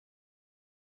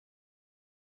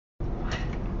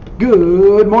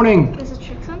Good morning. This is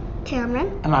Nickerson.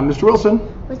 Cameron. And I'm Mr. Wilson.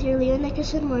 With your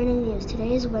Nickerson morning news.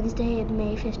 Today is Wednesday,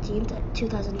 May 15th,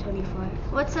 2024.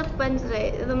 What's up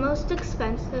Wednesday? The most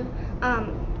expensive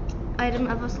item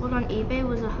ever sold on eBay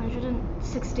was a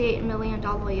 $168 million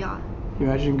yacht. Can you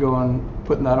imagine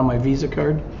putting that on my Visa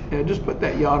card? Yeah, just put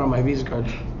that yacht on my Visa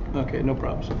card. Okay, no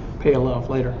problems. Pay it off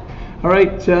later. All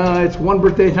right, it's one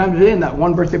birthday time today, and that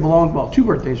one birthday belongs, well, two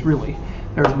birthdays really.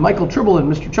 There's Michael Tribble in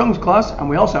Mr. Chung's class, and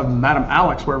we also have Madam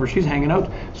Alex wherever she's hanging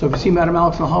out. So if you see Madam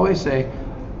Alex in the hallway, say,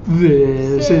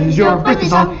 "This is your birthday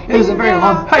song. It isn't very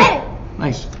long. Hey!"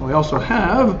 Nice. We also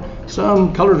have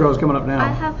some color draws coming up now. I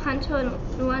have Hunter and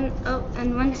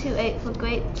 128 for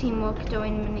great teamwork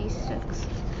during mini six.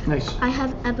 Nice. I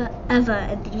have Eva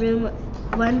in room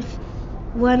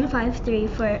 153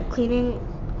 for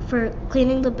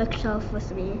cleaning the bookshelf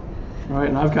with me. All right,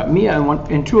 and I've got Mia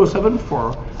in 207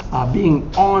 for being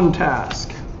on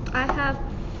task. I have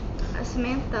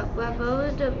Samantha, bravo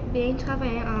de bien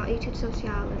travaillant en études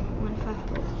sociales in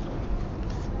 154.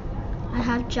 I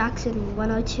have Jackson in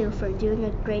 102 for doing a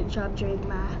great job during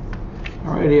math.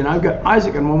 Alrighty, and I've got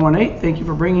Isaac in 118. Thank you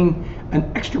for bringing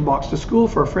an extra box to school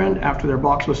for a friend after their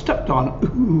box was stepped on.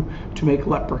 Ooh, to make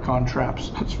leprechaun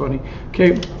traps. That's funny.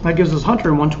 Okay, that gives us Hunter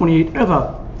in 128,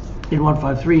 Eva in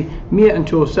 153, Mia in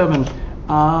 207,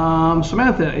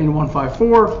 Samantha in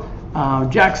 154,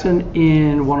 Jackson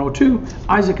in 102,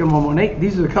 Isaac in 118.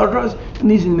 These are the color draws, and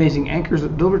these are the amazing anchors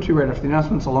that deliver to you right after the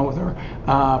announcements, along with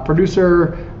our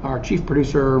producer, our chief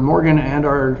producer Morgan, and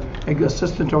our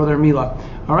assistant over there Mila.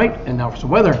 All right, and now for some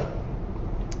weather.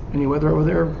 Any weather over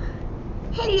there?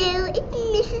 Hello, it's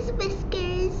Mrs.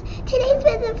 Whiskers. Today's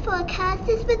weather forecast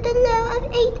is with a low of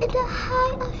 8 and a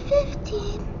high of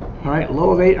 15. All right, low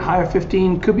of 8, high of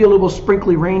 15. Could be a little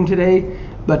sprinkly rain today,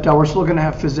 but we're still going to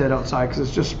have phys ed outside because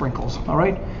it's just sprinkles. All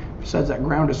right. Besides, that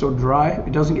ground is so dry,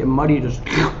 it doesn't get muddy. It just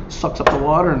sucks up the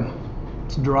water, and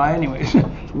it's dry anyways.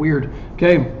 It's weird.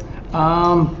 Okay.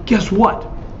 Guess what?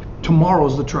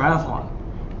 Tomorrow's the triathlon.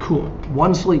 Cool.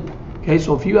 One sleep. Okay,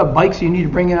 so if you have bikes you need to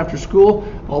bring in after school,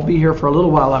 I'll be here for a little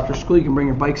while after school. You can bring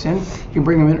your bikes in. You can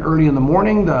bring them in early in the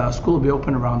morning. The school will be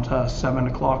open around 7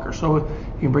 o'clock or so. You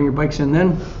can bring your bikes in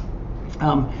then.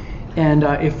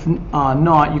 If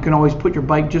not, you can always put your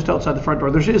bike just outside the front door.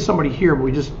 There is somebody here, but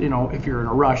we just, if you're in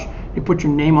a rush, you put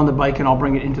your name on the bike and I'll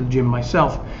bring it into the gym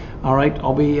myself. All right,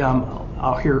 I'll be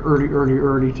out here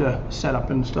early to set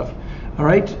up and stuff. All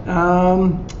right, are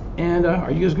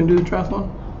you guys gonna do the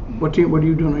triathlon? What are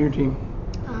you doing on your team?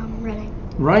 Running.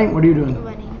 Running? What are you doing?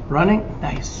 Running. Running?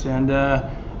 Nice. And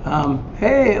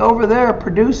hey, over there,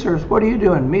 producers, what are you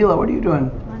doing? Mila, what are you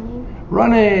doing? Running.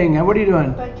 Running. And what are you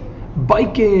doing?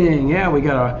 Biking. Yeah, we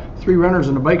got 3 runners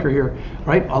and a biker here,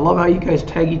 right? I love how you guys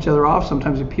tag each other off.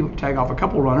 Sometimes if people tag off a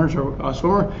couple runners or a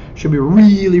swimmer, should be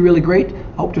really, really great.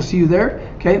 I hope to see you there.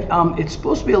 Okay, it's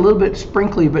supposed to be a little bit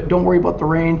sprinkly, but don't worry about the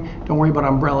rain. Don't worry about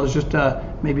umbrellas. Just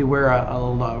maybe wear a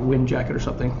little wind jacket or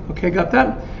something. Okay, got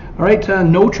that? All right,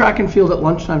 no track and field at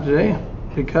lunchtime today.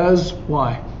 Because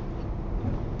why?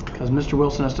 Because Mr.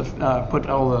 Wilson has to put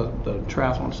all the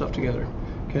triathlon stuff together.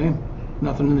 Okay.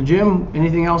 Nothing in the gym.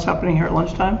 Anything else happening here at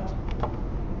lunchtime?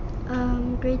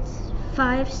 Grade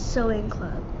 5 sewing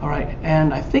club. All right,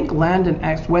 and I think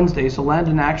Wednesday, so Land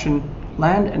and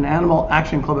Animal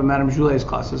Action Club in Madame Joulet's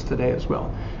classes today as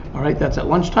well. All right, that's at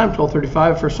lunchtime,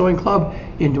 12:35 for sewing club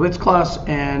in DeWitt's class,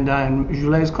 and in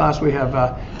Joulet's class we have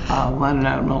Land and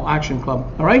Animal Action Club.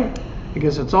 All right, I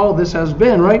guess that's all this has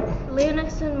been, right?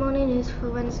 Nickerson morning news for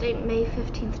Wednesday, May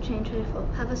 15th, 2024.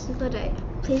 Have a super day.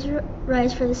 Please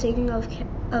rise for the singing of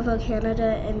O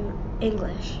Canada in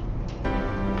English.